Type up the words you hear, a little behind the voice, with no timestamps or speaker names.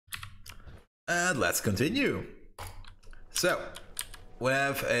And let's continue. So we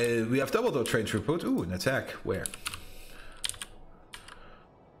have doubled our train throughput. Ooh, an attack. Where?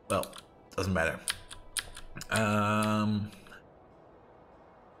 Well, doesn't matter. And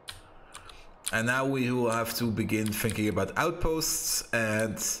now we will have to begin thinking about outposts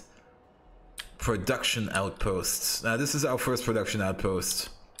and production outposts. Now this is our first production outpost.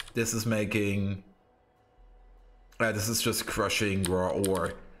 This is making... this is just crushing raw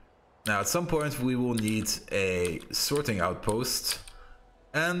ore. Now at some point we will need a sorting outpost.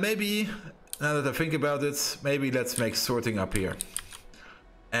 And maybe, now that I think about it, maybe let's make sorting up here.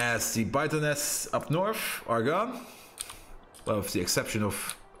 As the Bottlenecks up north are gone. Well, with the exception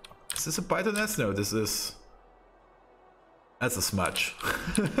of... Is this a Bottleneck? No, this is... That's a smudge.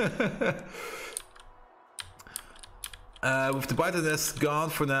 With the Bottlenecks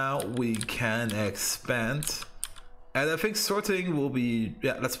gone for now, we can expand. And I think sorting will be...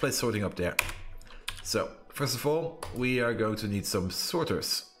 Yeah, let's place sorting up there. So, first of all, we are going to need some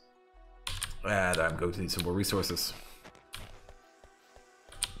sorters. And I'm going to need some more resources.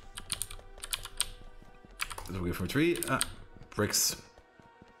 We'll give from 3. Bricks.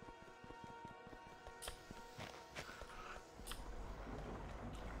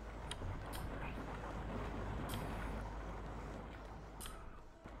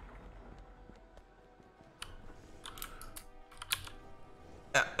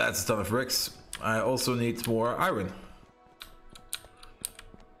 Yeah, that's a ton of bricks. I also need more iron.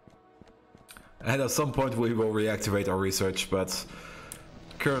 And at some point we will reactivate our research, but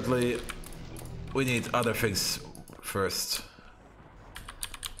currently we need other things first.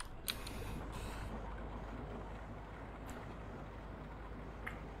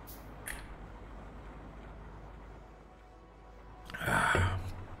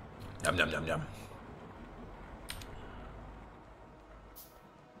 Yum, yum, yum, yum.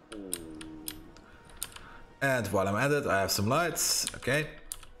 And while I'm at it, I have some lights. Okay.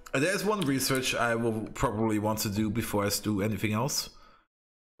 There's one research I will probably want to do before I do anything else.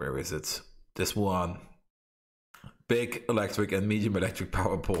 Where is it? This one. Big electric and medium electric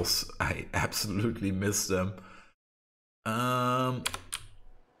power poles. I absolutely miss them.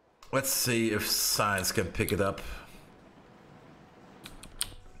 Let's see if Siles can pick it up.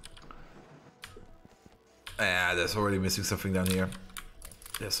 Yeah, there's already missing something down here.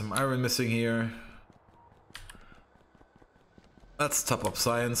 There's some iron missing here. Let's top up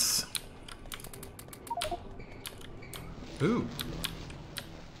science. Ooh.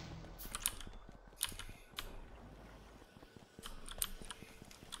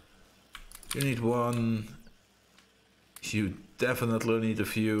 You need one. You definitely need a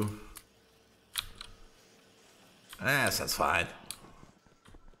few. Yes, that's fine.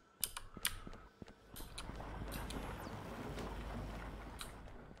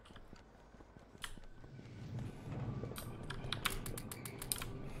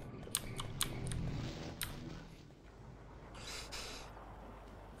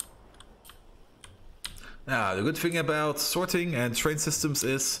 Now, the good thing about sorting and train systems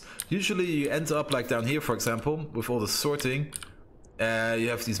is usually you end up like down here, for example, with all the sorting. You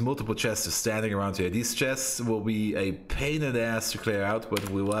have these multiple chests just standing around here. These chests will be a pain in the ass to clear out, but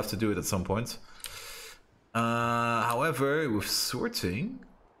we will have to do it at some point. However, with sorting...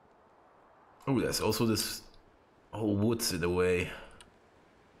 Oh, there's also this whole woods in the way.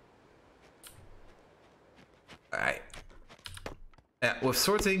 Alright. Yeah, with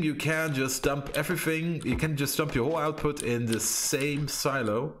sorting you can just dump everything, you can just dump your whole output in the same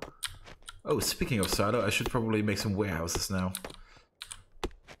silo. Oh, speaking of silo, I should probably make some warehouses now.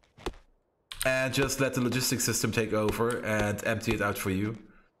 And just let the logistics system take over and empty it out for you.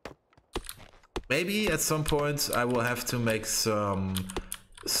 Maybe at some point I will have to make some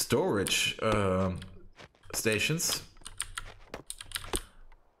storage stations.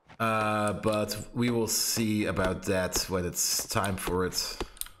 But we will see about that when it's time for it.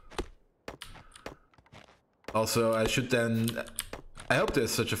 Also, I should then... I hope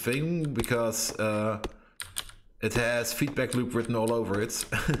there's such a thing, because it has feedback loop written all over it.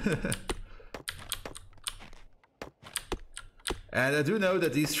 And I do know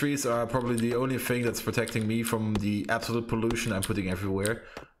that these trees are probably the only thing that's protecting me from the absolute pollution I'm putting everywhere.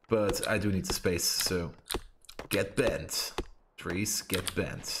 But I do need the space, so... Get bent. Trees, get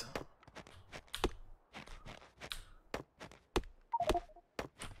bent.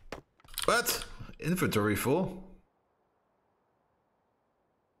 But inventory full.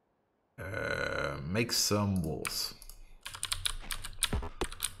 Make some walls.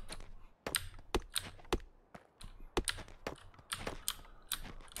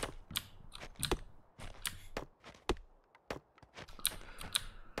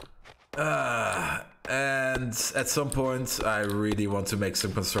 And at some point, I really want to make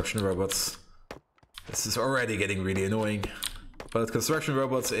some construction robots. This is already getting really annoying. But construction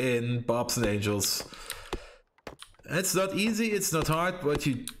robots in Bobs and Angels. It's not easy, it's not hard, but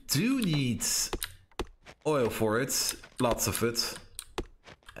you do need oil for it. Lots of it.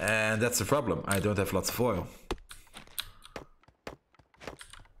 And that's the problem. I don't have lots of oil.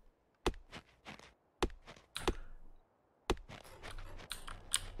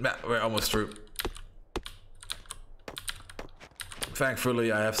 Yeah, we're almost through.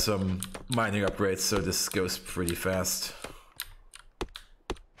 Thankfully, I have some mining upgrades, so this goes pretty fast.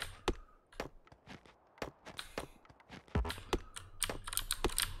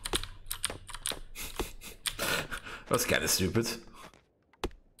 That's kind of stupid.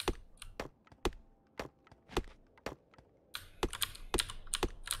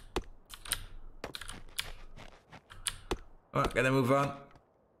 Oh, can I move on?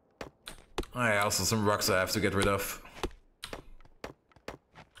 I also some rocks I have to get rid of.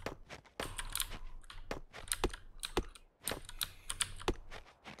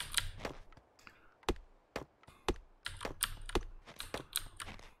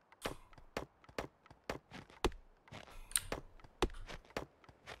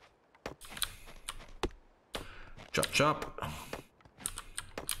 Chop chop.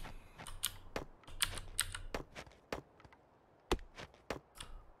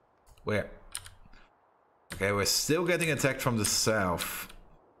 Where? Okay, we're still getting attacked from the south.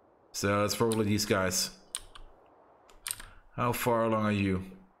 So it's probably these guys. How far along are you?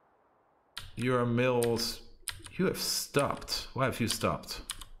 Your mills... You have stopped. Why have you stopped?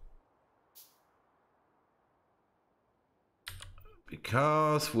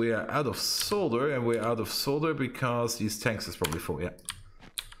 Because we are out of solder, and we're out of solder because these tanks is probably full, yeah.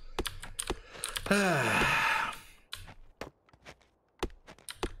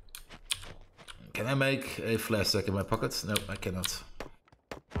 Can I make a flash stack in my pockets? No, I cannot.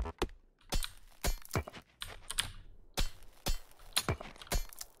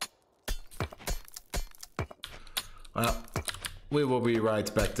 Well, we will be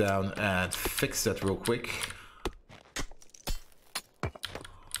right back down and fix that real quick.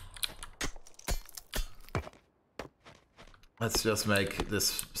 Let's just make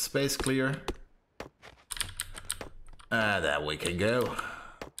this space clear. And then we can go.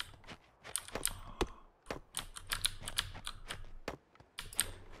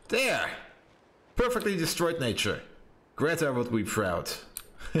 There! Perfectly destroyed nature. Greta would be proud.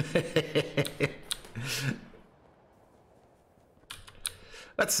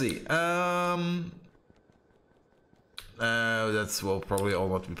 Let's see. That's will probably all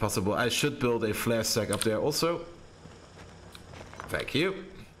not be possible. I should build a flare stack up there also. Thank you.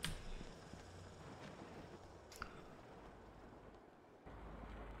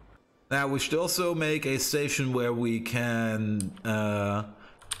 Now we should also make a station where we can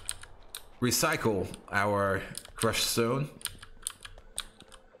recycle our crushed stone.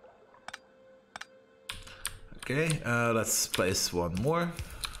 Okay, let's place one more.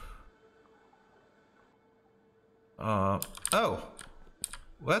 Oh!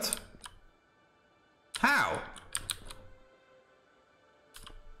 What? How?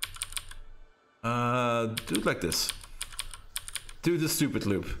 Do it like this. Do the stupid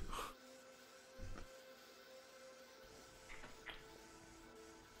loop.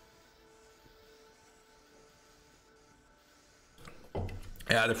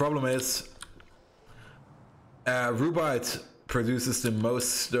 Yeah, the problem is Rubite produces the most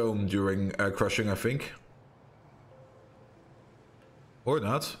stone during crushing, I think. Or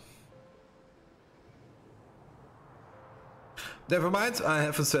not. Never mind, I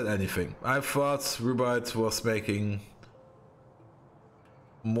haven't said anything. I thought Rubite was making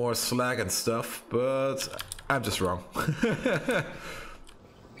more slag and stuff, but I'm just wrong.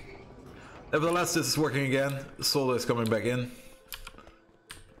 Nevertheless, this is working again. Solder is coming back in.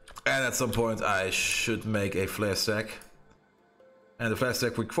 And at some point I should make a flare stack. And the flare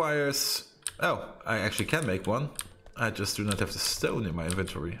stack requires... Oh, I actually can make one. I just do not have the stone in my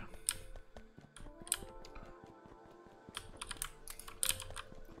inventory.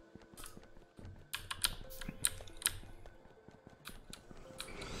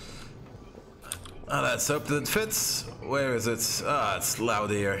 Let's hope that it fits. Where is it? Ah, it's loud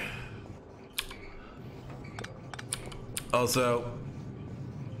here. Also...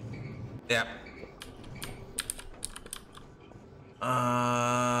 Yeah.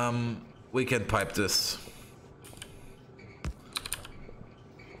 We can pipe this.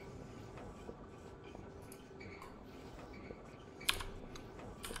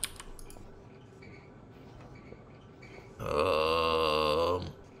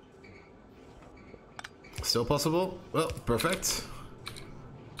 Still possible. Well, perfect.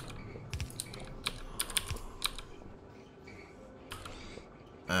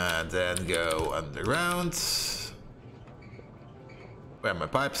 And then go underground. Where are my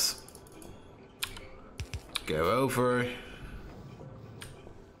pipes? Go over.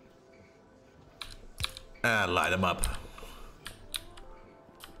 And light them up.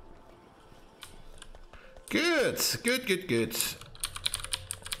 Good, good, good, good.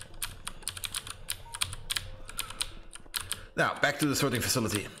 Now, back to the sorting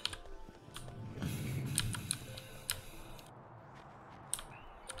facility.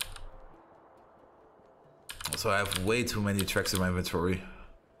 Also, I have way too many tracks in my inventory.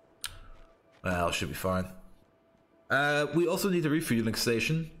 Well, should be fine. We also need a refueling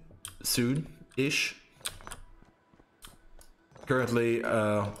station. Soon-ish. Currently,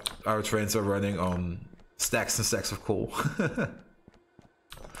 our trains are running on stacks and stacks of coal.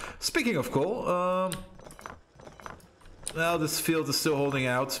 Speaking of coal, well, this field is still holding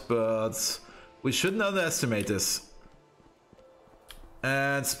out, but we shouldn't underestimate this.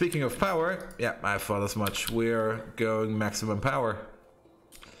 And speaking of power, yeah, I thought as much. We're going maximum power.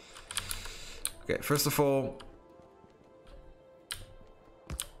 Okay, first of all,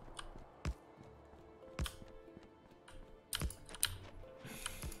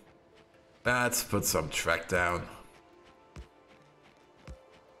 let's put some track down.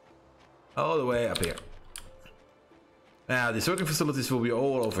 All the way up here. Now, the sorting facilities will be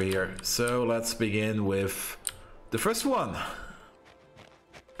all over here. So let's begin with the first one.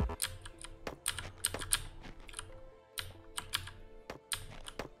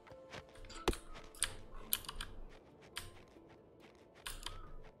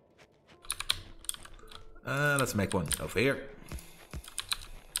 Let's make one over here.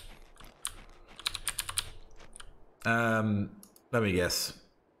 Let me guess.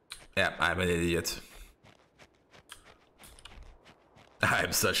 Yeah, I'm an idiot.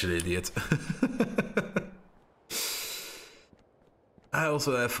 I'm such an idiot. I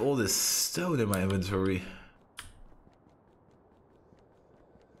also have all this stone in my inventory.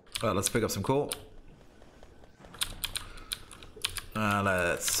 Well, let's pick up some coal.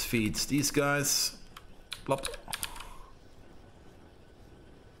 Let's feed these guys. Plop.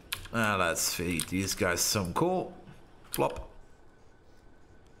 Let's feed these guys some coal. Plop.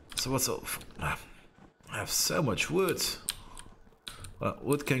 So what's up? I have so much wood. Well,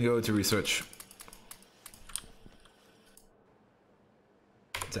 wood can go to research.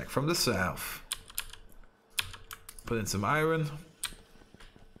 Attack from the south. Put in some iron.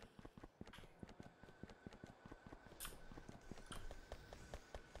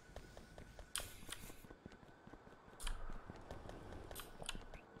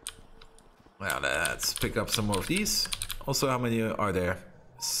 Now let's pick up some more of these. Also, how many are there?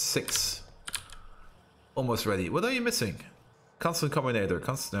 6. Almost ready. What are you missing? Constant combinator.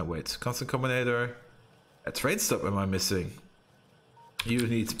 Constant. No, wait. Constant combinator. A train stop am I missing? You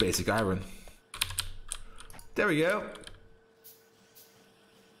need basic iron. There we go.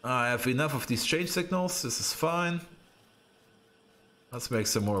 I have enough of these change signals. This is fine. Let's make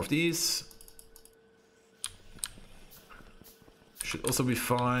some more of these. Should also be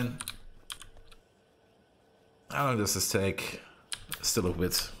fine. How long does this take? Still a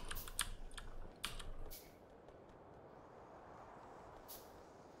bit.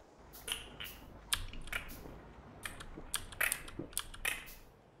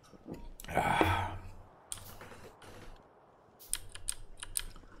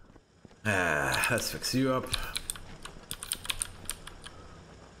 Let's fix you up.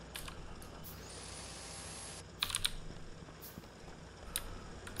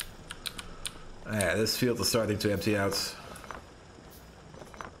 Yeah, this field is starting to empty out.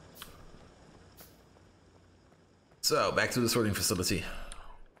 So, back to the sorting facility.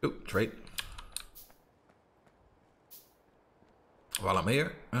 Oh, trade. While I'm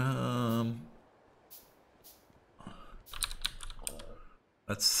here,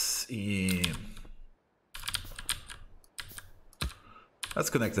 let's see. Let's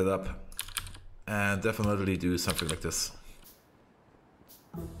connect it up and definitely do something like this.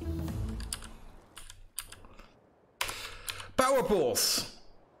 Power poles.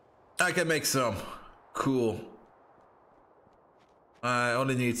 I can make some. Cool. I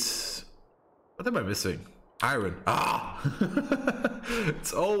only need... What am I missing? Iron. Ah!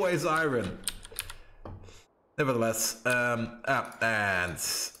 It's always iron. Nevertheless, and...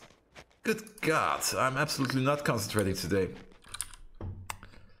 Good God, I'm absolutely not concentrating today.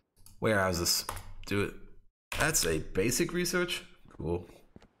 Warehouses. Do it. That's a basic research? Cool.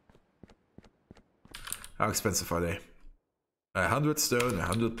 How expensive are they? 100 stone,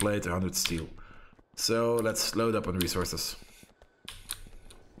 100 plate, 100 steel. So let's load up on resources.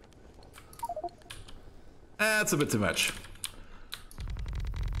 That's a bit too much.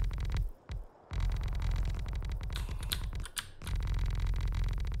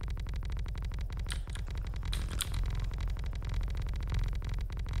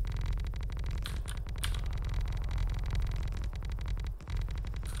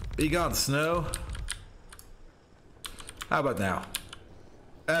 Be gone, snow. How about now?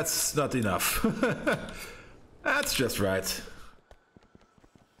 That's not enough. That's just right.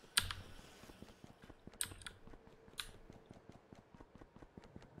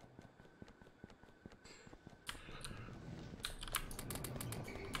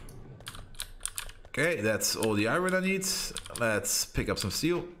 Okay, that's all the iron I need. Let's pick up some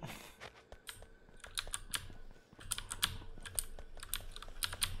steel.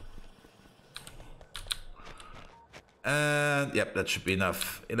 And yep, that should be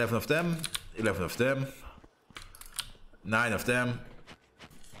enough. 11 of them, 11 of them, 9 of them.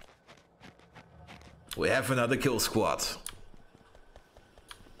 We have another kill squad.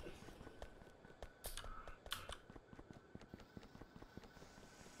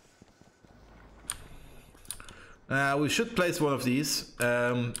 We should place one of these.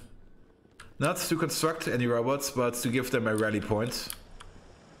 Not to construct any robots, but to give them a rally point.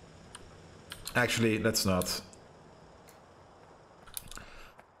 Actually, let's not.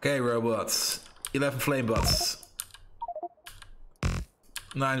 Okay, robots. 11 flame bots.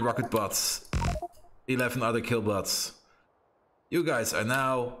 9 rocket bots. 11 other kill bots. You guys are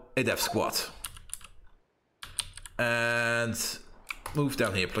now a dev squad. And move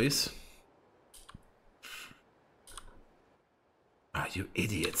down here, please. Ah, you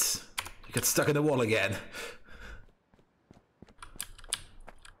idiots. You got stuck in the wall again.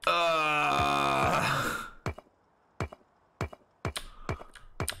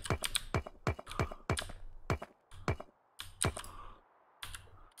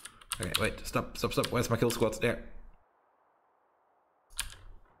 Okay, wait, stop. Where's my kill squad? There.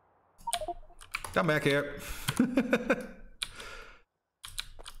 Come back here.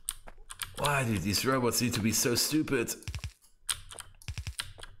 Why do these robots need to be so stupid?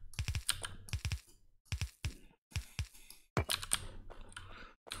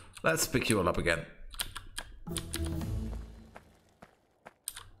 Let's pick you all up again.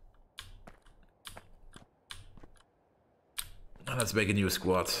 And let's make a new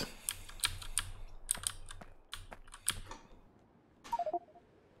squad.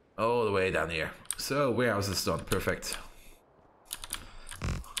 All the way down here. So, warehouse is done. Perfect.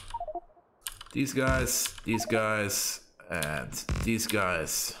 These guys, and these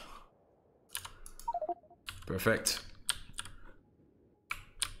guys. Perfect.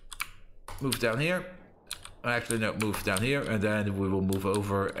 Move down here. Actually, no, move down here, and then we will move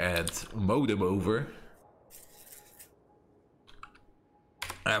over and mow them over.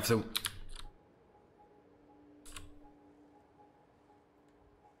 I have to.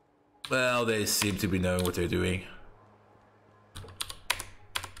 Well, they seem to be knowing what they're doing.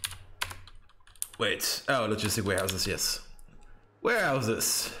 Wait. Oh, logistic warehouses, yes.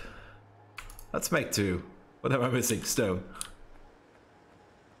 Warehouses. Let's make 2. What am I missing? Stone.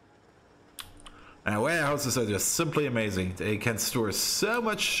 And warehouses are just simply amazing. They can store so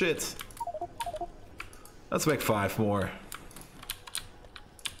much shit. Let's make 5 more.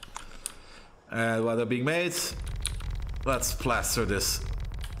 And while they're being made, let's plaster this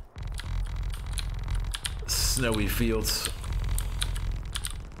snowy fields.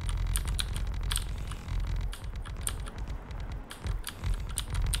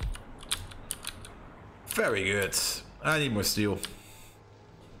 Very good. I need more steel.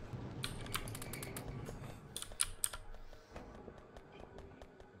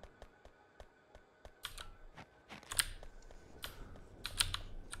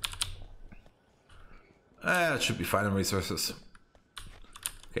 That should be fine on resources.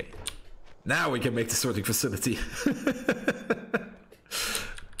 Okay. Now we can make the sorting facility.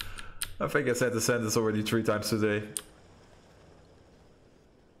 I think I said to send this already 3 times today.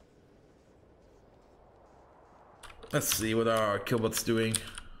 Let's see what our killbots doing.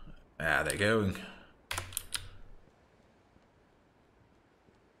 Ah, they're going.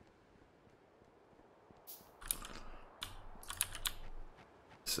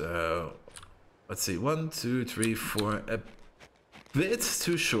 So let's see, 1, 2, 3, 4. A bit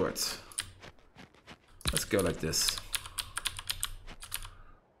too short. Let's go like this.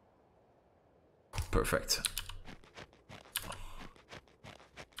 Perfect.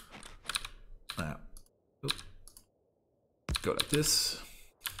 Now, go like this.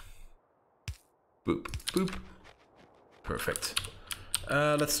 Boop, boop. Perfect.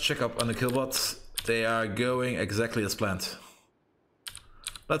 Let's check up on the killbots. They are going exactly as planned.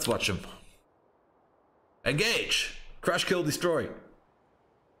 Let's watch them. Engage! Crash, kill, destroy.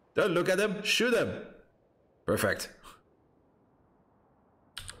 Don't look at them, shoot them. Perfect.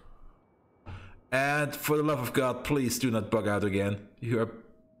 And for the love of God, please do not bug out again. You are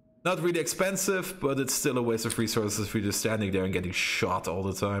not really expensive, but it's still a waste of resources if you're just standing there and getting shot all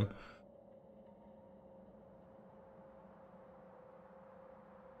the time.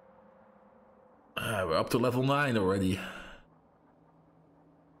 We're up to level 9 already.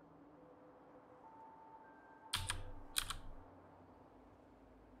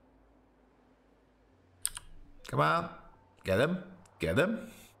 Come on. Get him. Get him.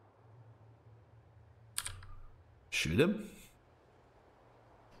 Shoot him.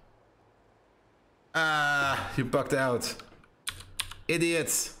 Ah, you bugged out.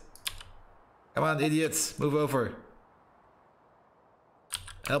 Idiots. Come on, idiots. Move over.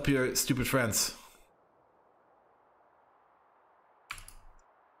 Help your stupid friends.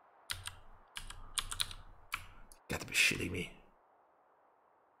 Gotta be shitting me.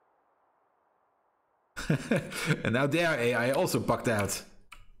 And now their AI also bugged out.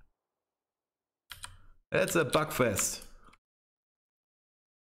 It's a bug fest.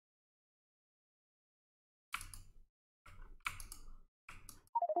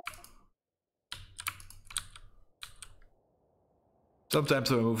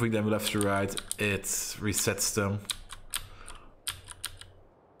 Sometimes when moving them left to right, it resets them.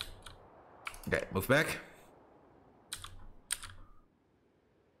 Okay, move back.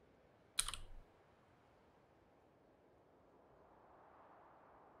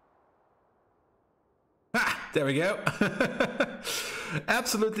 Ah, there we go.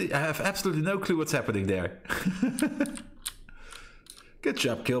 Absolutely, I have absolutely no clue what's happening there. Good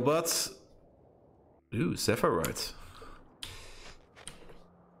job, Killbots. Ooh, Sephirite.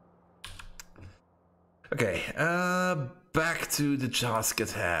 Okay, back to the task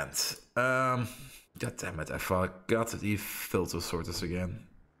at hand. God damn it, I forgot the filter sorters again.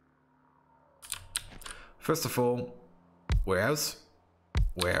 First of all, warehouse.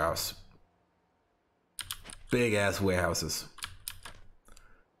 Warehouse. Big ass warehouses.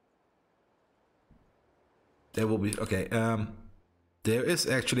 There will be, okay, there is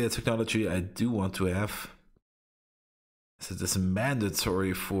actually a technology I do want to have. So this is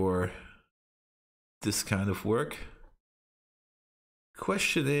mandatory for this kind of work.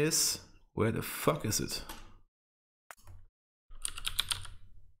 Question is, where the fuck is it?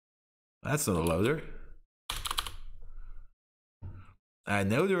 That's not a loader. I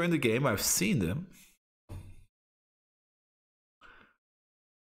know they're in the game, I've seen them.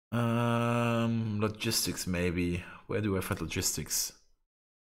 Logistics maybe. Where do I find logistics?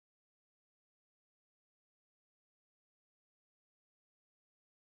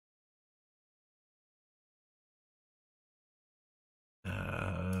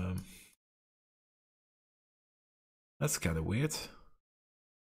 That's kind of weird.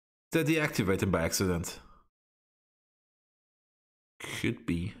 Did I deactivate them by accident? Could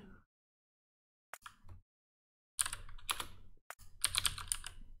be.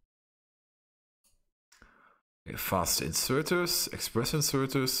 Okay, fast inserters, express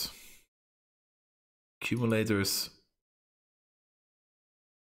inserters, accumulators.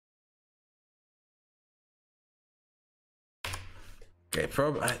 Okay,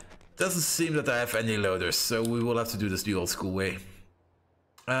 probably. Doesn't seem that I have any loaders, so we will have to do this the old school way.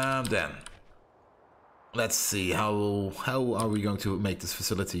 Then let's see how are we going to make this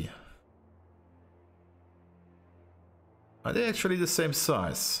facility? Are they actually the same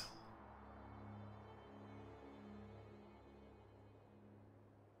size?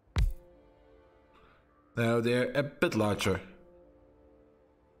 No, they're a bit larger.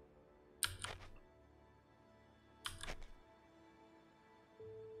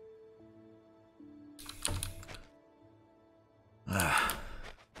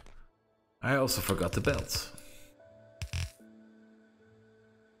 I also forgot the belt.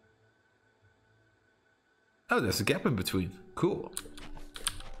 Oh, there's a gap in between. Cool.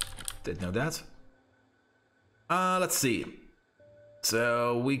 Didn't know that. Let's see.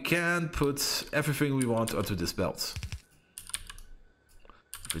 So we can put everything we want onto this belt.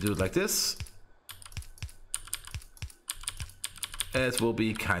 If we do it like this, it will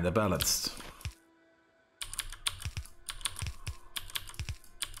be kind of balanced.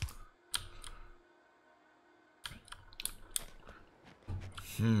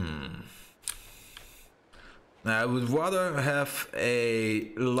 Now I would rather have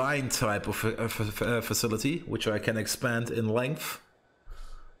a line type of facility, which I can expand in length.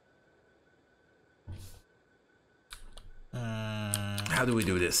 How do we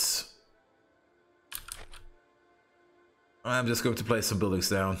do this? I'm just going to place some buildings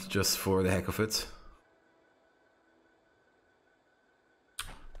down, just for the heck of it.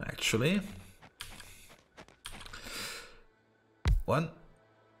 Actually. 1,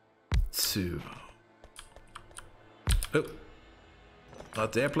 2. Oh.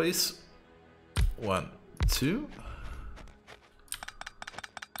 Not there, please. 1, 2.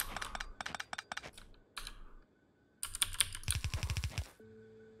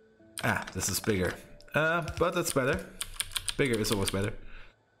 Ah, this is bigger. But that's better. Bigger is always better.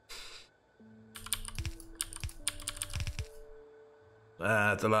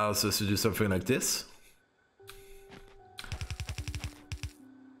 That allows us to do something like this.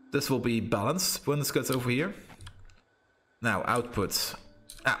 This will be balanced when this gets over here. Now, output.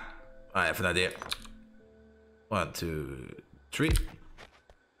 Ah, I have an idea. 1, 2, 3.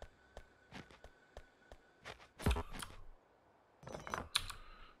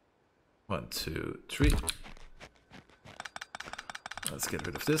 One, 2, 3. Let's get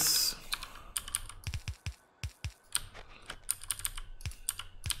rid of this.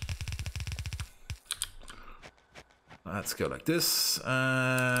 Let's go like this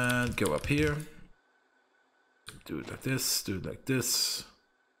and go up here. Do it like this, do it like this.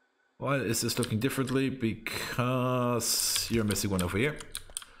 Why is this looking differently? Because you're missing one over here.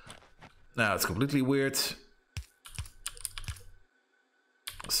 Now it's completely weird.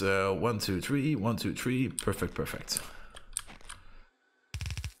 So 1, 2, 3, 1, 2, 3, perfect, perfect.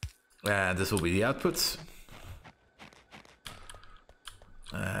 And this will be the output.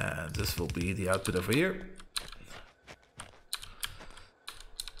 And this will be the output over here.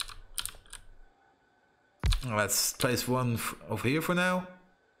 Let's place one over here for now.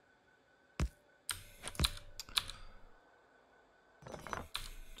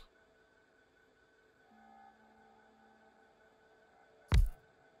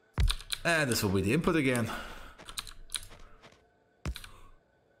 And this will be the input again.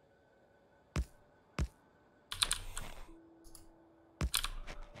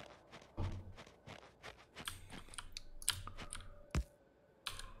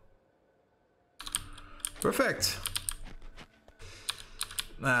 Perfect.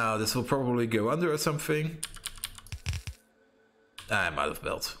 Now this will probably go under or something. I'm out of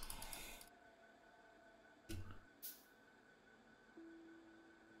belt.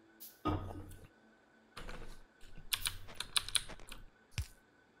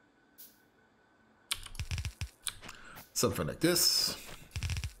 Something like this.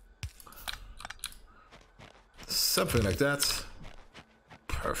 Something like that.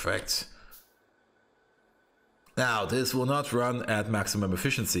 Perfect. Now, this will not run at maximum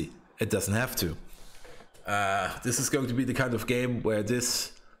efficiency. It doesn't have to. This is going to be the kind of game where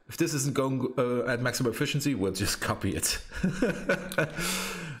this, if this isn't going at maximum efficiency, we'll just copy it.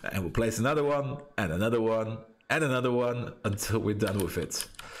 And we'll place another one, and another one, and another one, until we're done with it.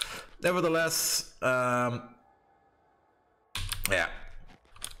 Nevertheless, yeah.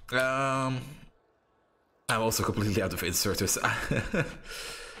 I'm also completely out of inserters.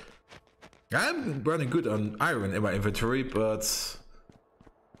 I'm running good on iron in my inventory, but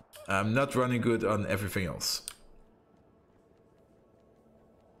I'm not running good on everything else.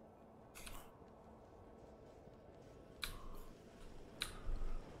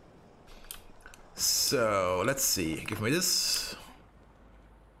 So, let's see. Give me this.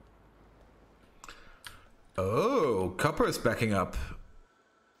 Oh, copper is backing up.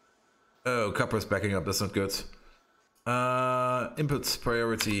 Oh, copper is backing up. That's not good. Input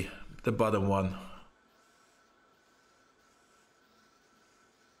priority. The bottom one.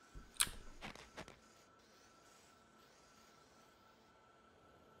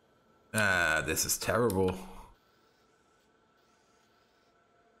 This is terrible.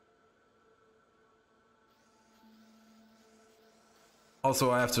 Also,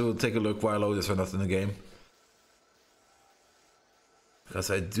 I have to take a look why loaders are not in the game.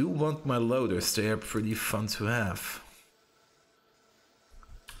 Because I do want my loaders. They are pretty fun to have.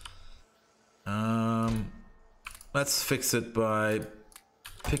 Let's fix it by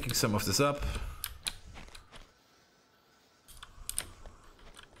picking some of this up.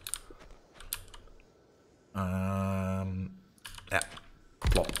 Yeah,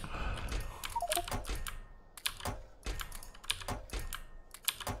 plop.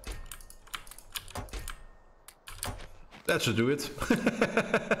 That should do it.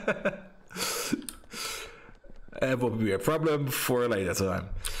 It will be a problem for a later time.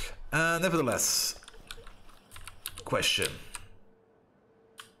 Nevertheless, question.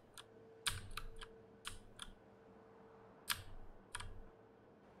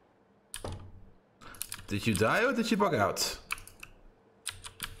 Did you die or did you bug out?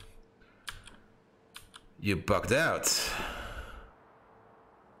 You bugged out.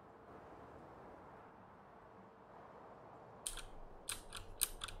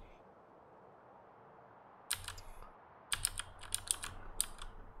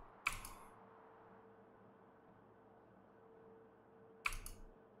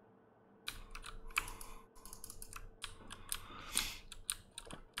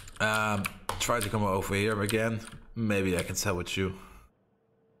 Try to come over here again. Maybe I can sell with you.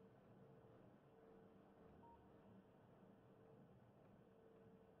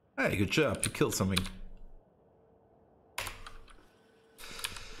 Hey, good job. You killed something.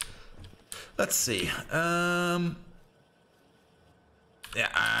 Let's see. Yeah,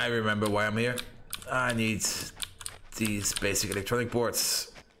 I remember why I'm here. I need these basic electronic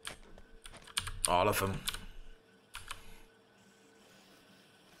boards. All of them.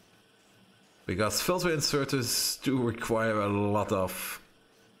 Because filter inserters do require a lot of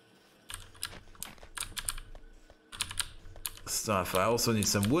stuff. I also need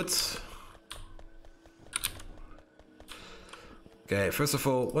some wood. Okay, first of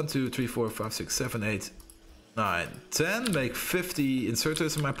all, 1, 2, 3, 4, 5, 6, 7, 8, 9, 10. Make 50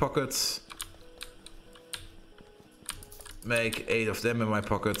 inserters in my pockets. Make 8 of them in my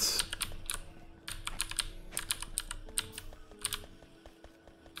pockets.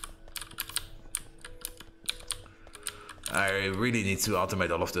 I really need to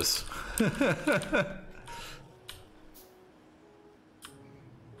automate all of this.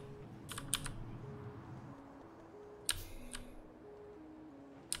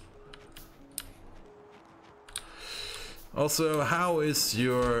 Also, how is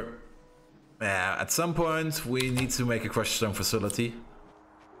your... at some point we need to make a crushed stone facility.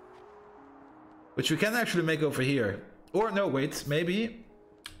 Which we can actually make over here. Or no, wait, maybe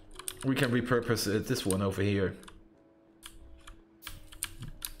we can repurpose this one over here.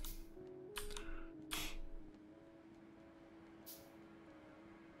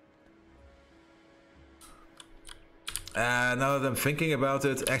 Now that I'm thinking about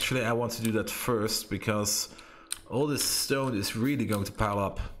it, actually I want to do that first, because all this stone is really going to pile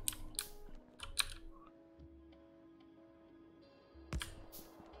up.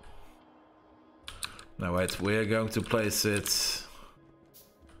 Now wait, we're going to place it...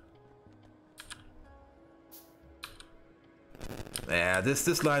 Yeah,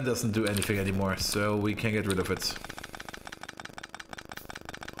 this line doesn't do anything anymore, so we can get rid of it.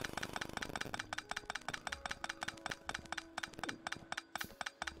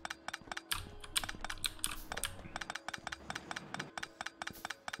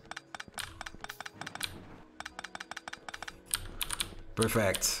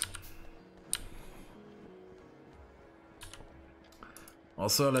 Perfect.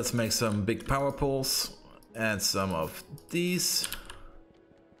 Also, let's make some big power poles and some of these.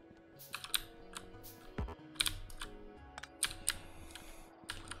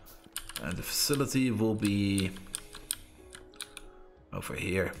 And the facility will be over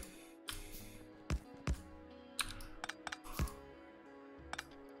here.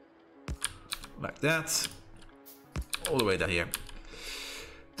 Like that. All the way down here.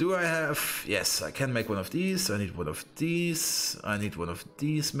 Do I have... Yes, I can make one of these. I need one of these. I need one of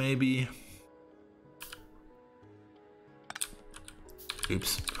these, maybe.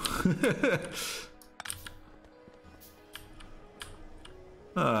 Oops.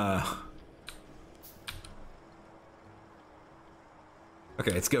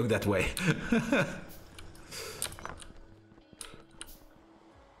 Okay, it's going that way.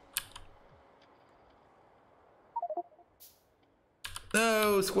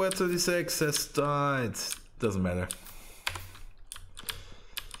 No, Squad 36 has died. Doesn't matter.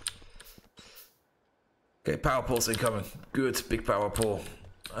 Okay, power poles incoming. Good, big power pole.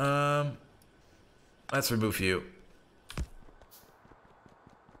 Let's remove you.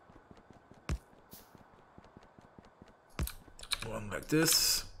 One like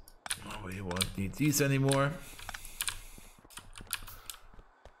this. Oh, we won't need these anymore.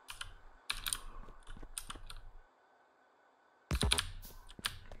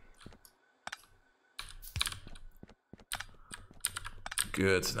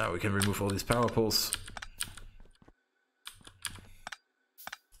 Good, now we can remove all these power poles.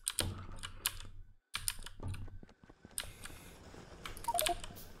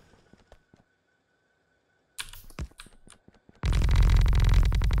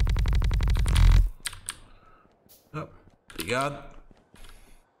 Oh, be gone.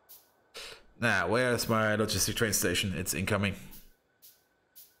 Now, where's my logistic train station? It's incoming.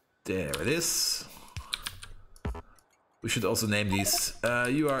 There it is. We should also name these.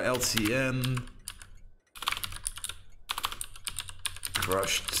 You are LCN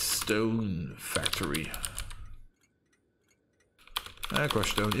Crushed Stone Factory.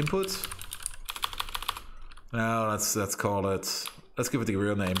 Crushed stone input. Now let's call it. Let's give it a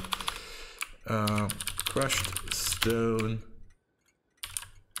real name. Crushed stone.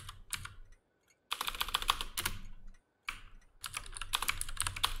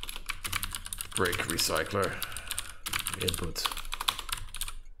 Brick recycler input.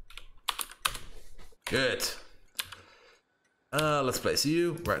 Good. Let's place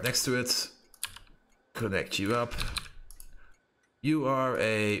you right next to it. Connect you up. You are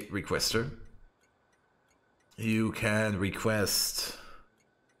a requester. You can request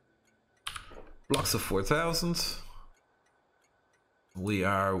blocks of 4,000. We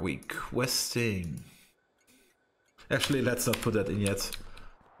are requesting. Actually, let's not put that in yet,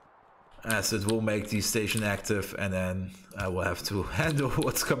 as it will make the station active, and then I will have to handle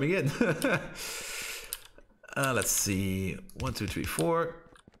what's coming in. Let's see. 1, 2, 3, 4.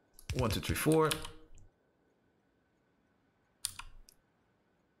 1, 2, 3, 4.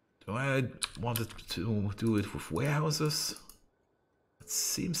 Do I wanted to do it with warehouses? It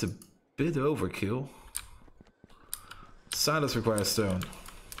seems a bit overkill. Silos require stone.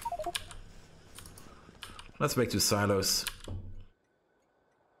 Let's make 2 silos.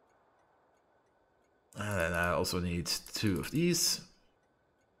 And then I also need 2 of these.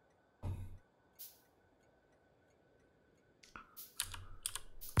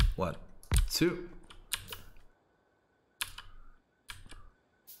 One, 2.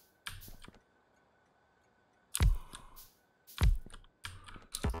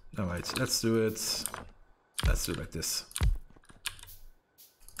 Alright, let's do it. Let's do it like this.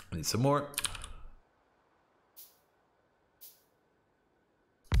 I need some more.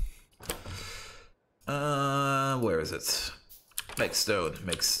 Where is it? Make stone,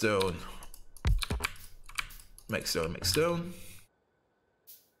 make stone. Make stone, make stone.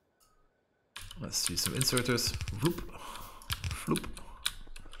 Let's use some inserters. Whoop. Floop.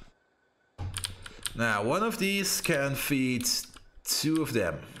 Now, one of these can feed 2 of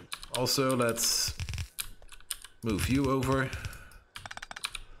them. Also, let's move you over.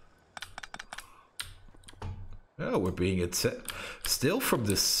 Oh, we're being attacked. Still from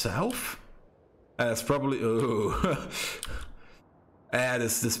the south? That's probably... Oh.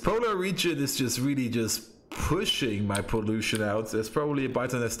 This polar region is just really just pushing my pollution out. There's probably a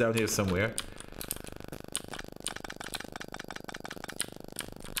Bottleneck down here somewhere.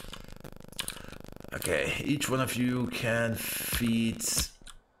 Okay, each one of you can feed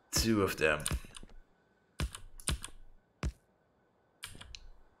 2 of them.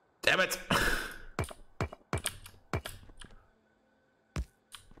 Damn it!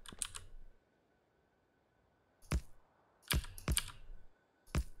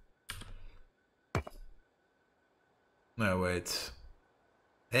 No, wait.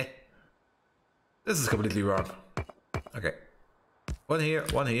 Eh? This is completely wrong. Okay. 1 here,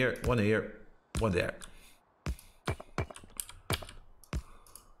 1 here, 1 here, 1 there.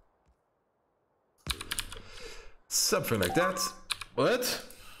 Something like that. What?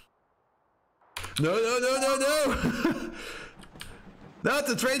 No, no, no, no, no! Not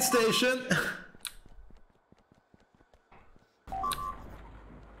the train station!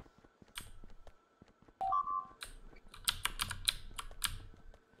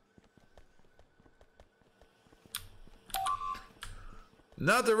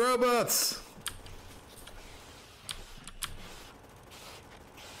 Not the robots!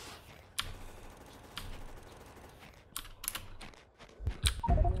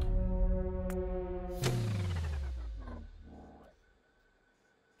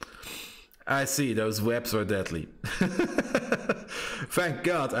 I see, those webs are deadly. Thank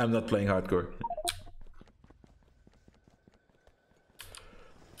God I'm not playing hardcore.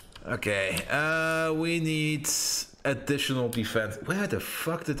 Okay, we need additional defense. Where the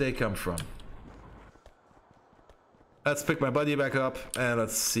fuck did they come from? Let's pick my buddy back up and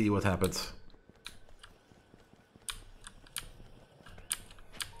let's see what happens.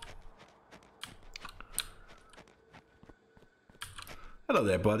 Hello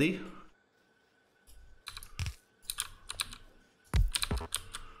there, buddy.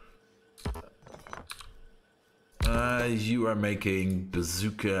 You are making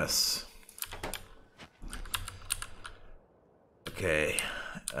bazookas. Okay.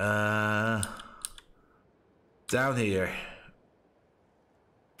 Down here.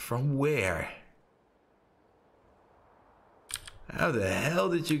 From where? How the hell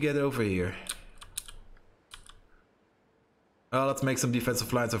did you get over here? Well, let's make some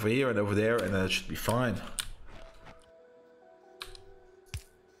defensive lines over here and over there, and then it should be fine.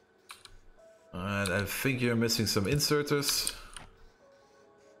 And I think you're missing some inserters.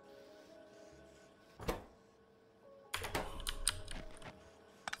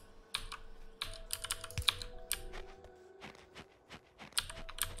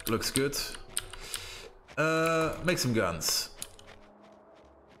 looks good. Make some guns.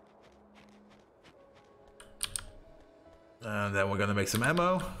 And then we're gonna make some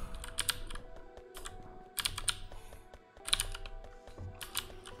ammo.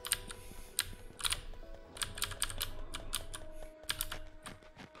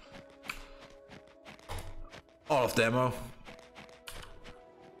 All of the ammo.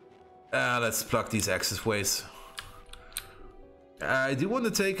 Let's plug these access ways. I do want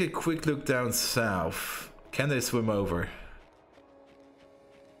to take a quick look down south. Can they swim over?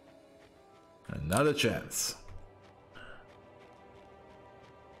 Another chance.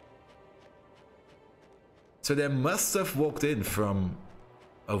 So they must have walked in from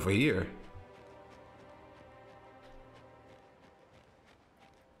over here.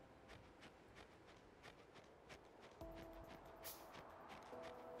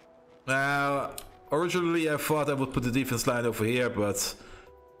 Now, originally I thought I would put the defense line over here, but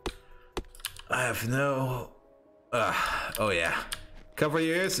I have no... oh yeah. Cover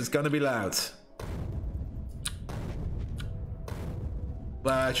your ears, it's gonna be loud.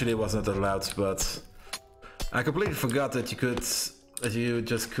 Well, actually it wasn't that loud, but I completely forgot that you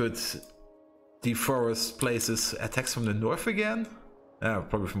just could deforest places. Attacks from the north again? Oh,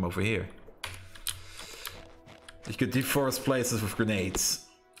 probably from over here. You could deforest places with grenades.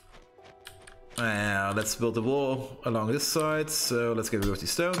 Now let's build a wall along this side, so let's get rid of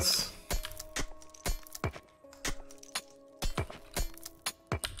these stones.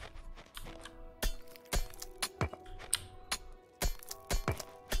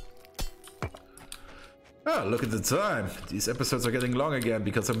 Oh, look at the time. These episodes are getting long again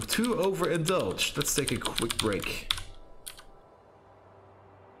because I'm too overindulged. Let's take a quick break.